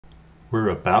We're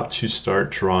about to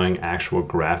start drawing actual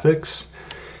graphics,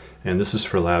 and this is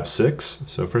for Lab 6.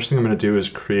 So first thing I'm going to do is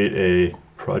create a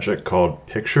project called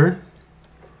Picture.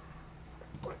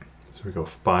 So we go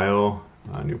File,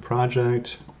 New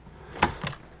Project,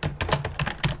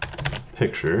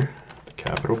 Picture,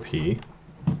 capital P.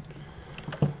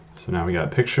 So now we got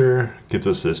Picture, gives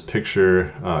us this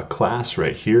Picture class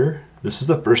right here. This is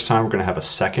the first time we're going to have a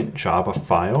second Java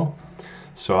file.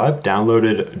 So I've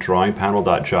downloaded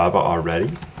drawingpanel.java already.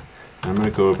 I'm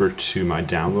going to go over to my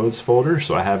downloads folder,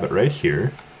 so I have it right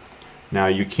here. Now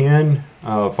you can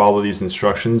follow these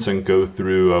instructions and go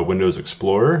through Windows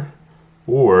Explorer,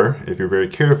 or if you're very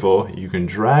careful, you can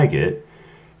drag it.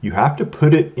 You have to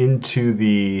put it into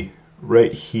the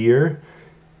right here.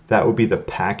 That would be the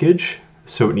package,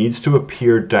 so it needs to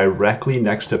appear directly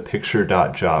next to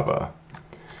picture.java.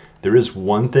 There is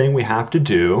one thing we have to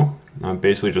do. I'm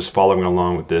basically just following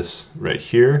along with this right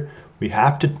here. We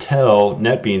have to tell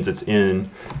NetBeans it's in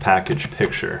package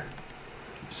picture.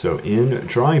 So in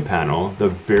drawing panel, the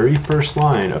very first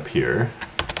line up here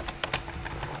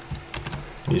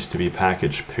needs to be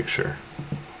package picture.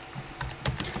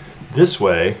 This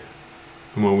way,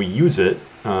 when we use it,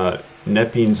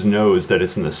 NetBeans knows that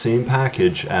it's in the same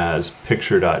package as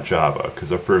picture.java, because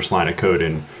the first line of code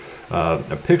in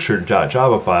a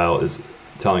picture.java file is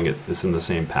telling it it's in the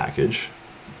same package.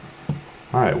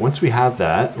 Alright, once we have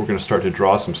that, we're going to start to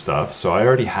draw some stuff. So I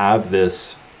already have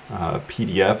this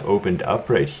PDF opened up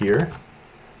right here.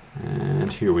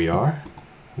 And here we are.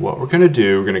 What we're going to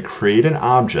do, we're going to create an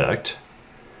object.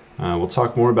 We'll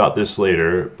talk more about this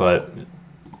later, but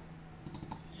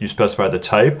you specify the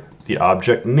type, the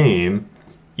object name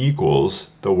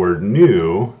equals the word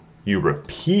new. You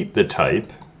repeat the type,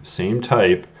 same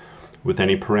type, with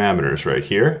any parameters right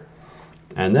here.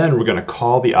 And then we're going to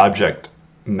call the object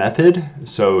method.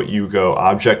 So you go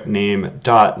object name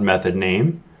dot method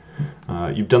name.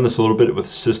 You've done this a little bit with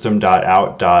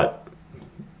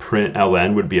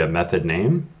system.out.println would be a method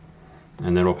name.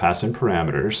 And then we'll pass in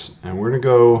parameters. And we're going to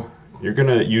go, you're going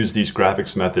to use these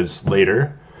graphics methods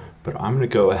later, but I'm going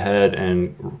to go ahead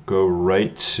and go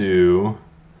right to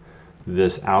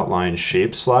this outline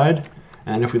shape slide.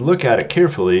 And if we look at it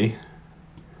carefully,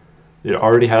 it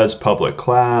already has public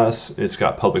class, it's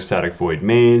got public static void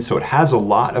main, so it has a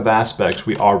lot of aspects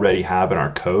we already have in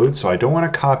our code, so I don't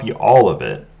want to copy all of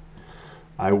it.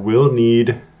 I will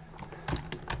need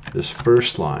this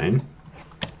first line.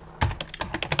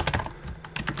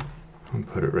 I'll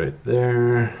put it right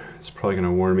there. It's probably going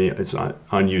to warn me it's an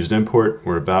unused import.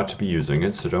 We're about to be using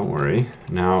it, so don't worry.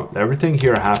 Now, everything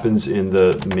here happens in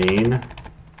the main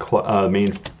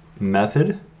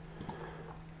method.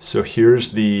 So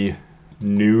here's the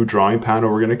new drawing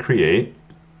panel we're going to create,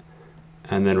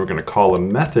 and then we're going to call a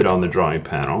method on the drawing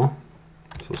panel.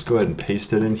 So let's go ahead and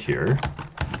paste it in here.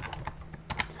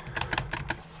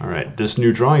 Alright, this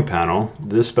new drawing panel,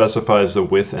 this specifies the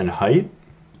width and height.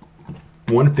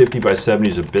 150 by 70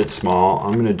 is a bit small.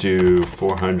 I'm going to do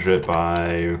 400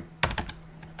 by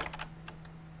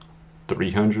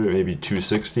 300, maybe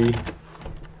 260.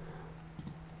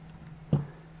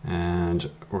 And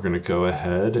we're going to go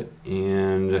ahead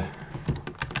and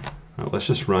let's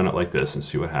just run it like this and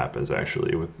see what happens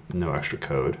actually with no extra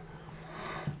code.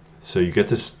 So you get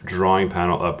this drawing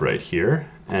panel up right here.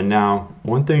 And now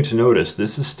one thing to notice,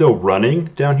 this is still running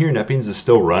down here. NetBeans is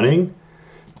still running.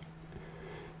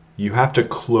 You have to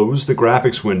close the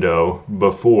graphics window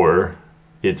before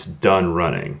it's done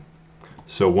running.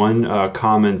 So one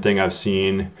common thing I've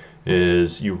seen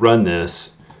is you run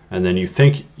this and then you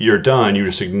think you're done, you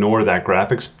just ignore that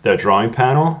that drawing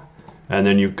panel, and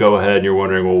then you go ahead and you're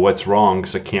wondering, well, what's wrong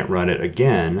because I can't run it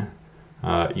again.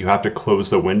 You have to close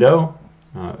the window.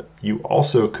 You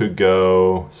also could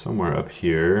go somewhere up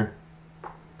here.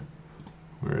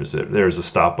 Where is it? There's a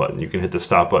stop button. You can hit the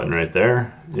stop button right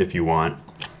there if you want.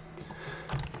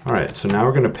 All right, so now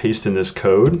we're going to paste in this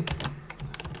code,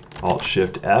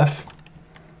 Alt-Shift-F,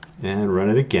 and run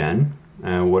it again.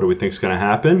 And what do we think is going to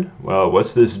happen? Well,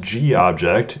 what's this G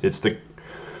object? It's the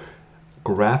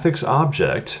graphics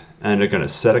object, and they're going to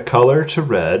set a color to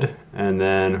red, and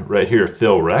then right here,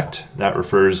 fill rect. That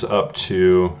refers up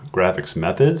to graphics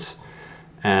methods.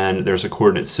 And there's a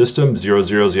coordinate system, 0,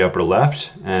 0 is the upper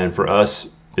left, and for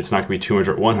us, it's not going to be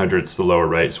 200, 100, it's the lower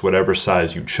right. So whatever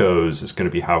size you chose is going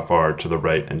to be how far to the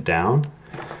right and down.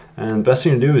 And the best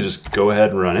thing to do is just go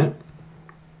ahead and run it.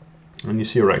 And you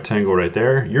see a rectangle right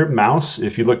there. Your mouse,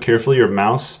 if you look carefully, your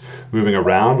mouse moving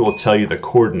around will tell you the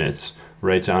coordinates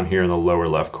right down here in the lower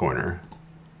left corner.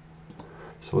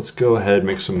 So let's go ahead and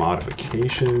make some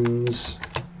modifications.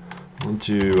 I'll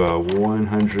do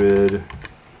 100,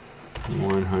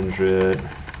 100,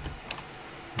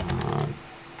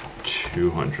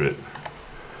 200.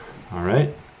 All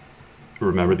right.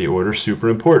 Remember, the order is super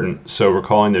important. So we're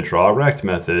calling the drawRect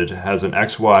method. It has an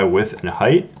x, y, width, and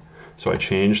height. So I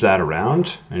change that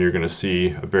around, and you're going to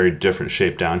see a very different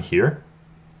shape down here.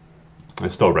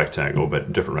 It's still a rectangle,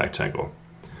 but different rectangle.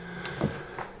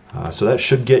 So that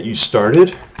should get you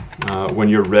started. When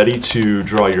you're ready to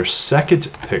draw your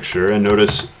second picture, and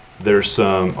notice there's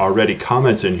some already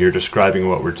comments in here describing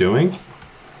what we're doing.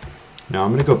 Now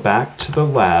I'm going to go back to the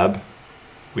lab.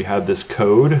 We have this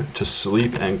code to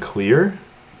sleep and clear.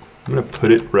 I'm going to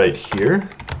put it right here.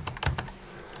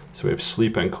 So we have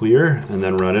sleep and clear, and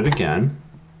then run it again.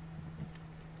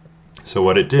 So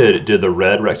what it did the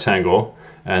red rectangle,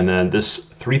 and then this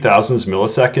 3000 is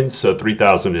milliseconds, so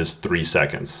 3000 is 3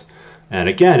 seconds. And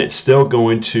again, it's still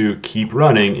going to keep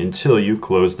running until you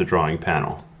close the drawing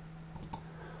panel.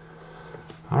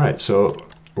 All right, so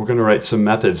we're going to write some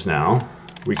methods now.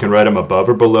 We can write them above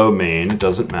or below main, it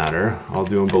doesn't matter. I'll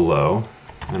do them below,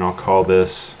 and I'll call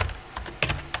this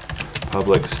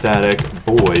public static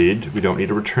void. We don't need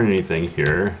to return anything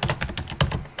here.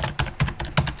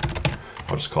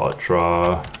 I'll just call it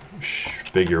draw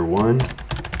figure 1.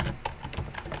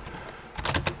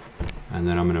 And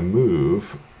then I'm going to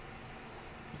move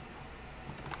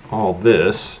all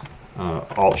this,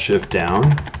 Alt-Shift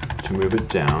down to move it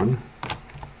down.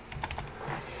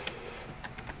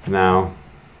 Now,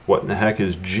 what in the heck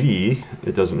is G?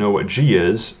 It doesn't know what G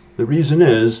is. The reason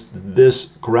is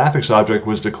this graphics object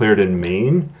was declared in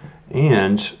main,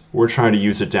 and we're trying to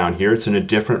use it down here. It's in a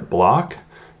different block.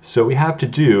 So what we have to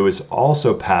do is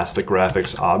also pass the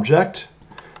graphics object.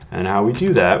 And how we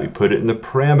do that, we put it in the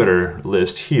parameter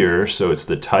list here. So it's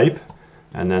the type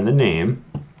and then the name.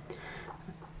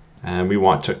 And we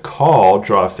want to call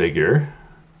draw figure.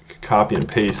 Copy and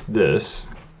paste this.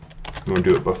 We want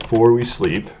to do it before we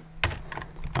sleep.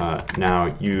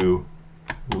 Now you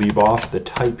leave off the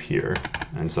type here,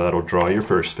 and so that'll draw your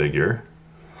first figure,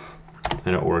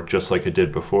 and it'll work just like it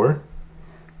did before,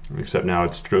 except now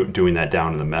it's doing that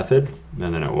down in the method,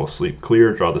 and then it will sleep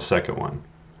clear, draw the second one.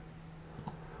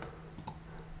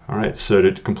 Alright, so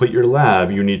to complete your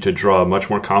lab, you need to draw much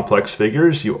more complex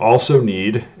figures. You also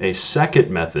need a second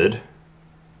method,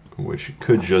 which you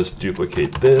could just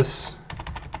duplicate this.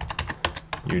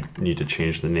 You need to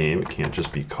change the name. It can't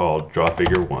just be called draw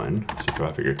figure 1. So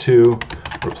draw figure 2,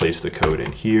 replace the code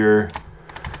in here,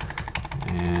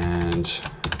 and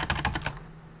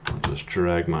I'll just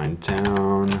drag mine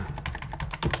down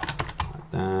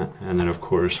like that. And then of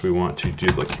course we want to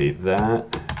duplicate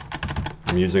that.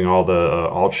 I'm using all the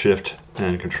Alt-Shift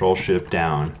and Control-Shift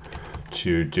down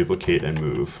to duplicate and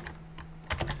move.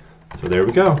 So there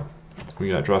we go. We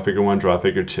got draw figure 1, draw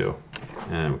figure 2.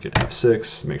 And we can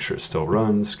F6, make sure it still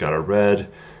runs, got our red,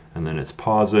 and then it's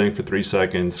pausing for 3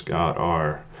 seconds, got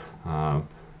our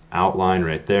outline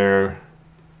right there.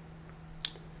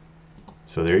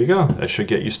 So there you go, that should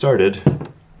get you started.